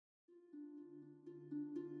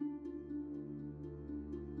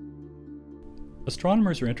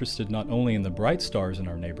Astronomers are interested not only in the bright stars in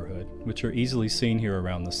our neighborhood, which are easily seen here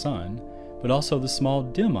around the Sun, but also the small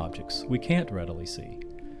dim objects we can't readily see.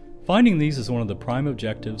 Finding these is one of the prime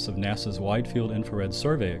objectives of NASA's Wide Field Infrared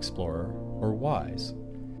Survey Explorer, or WISE.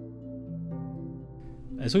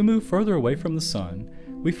 As we move further away from the Sun,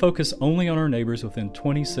 we focus only on our neighbors within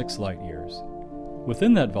 26 light-years.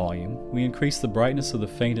 Within that volume, we increase the brightness of the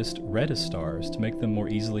faintest, reddest stars to make them more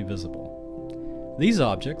easily visible. These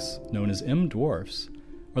objects, known as M dwarfs,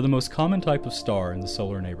 are the most common type of star in the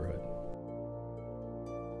solar neighborhood.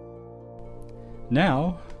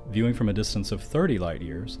 Now, viewing from a distance of 30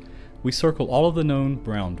 light-years, we circle all of the known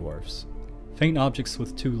brown dwarfs, faint objects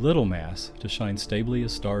with too little mass to shine stably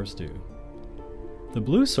as stars do. The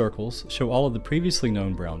blue circles show all of the previously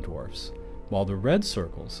known brown dwarfs, while the red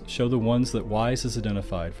circles show the ones that WISE has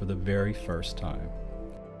identified for the very first time.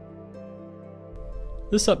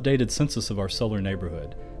 This updated census of our solar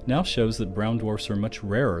neighborhood now shows that brown dwarfs are much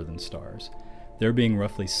rarer than stars, there being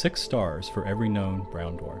roughly 6 stars for every known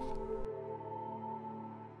brown dwarf.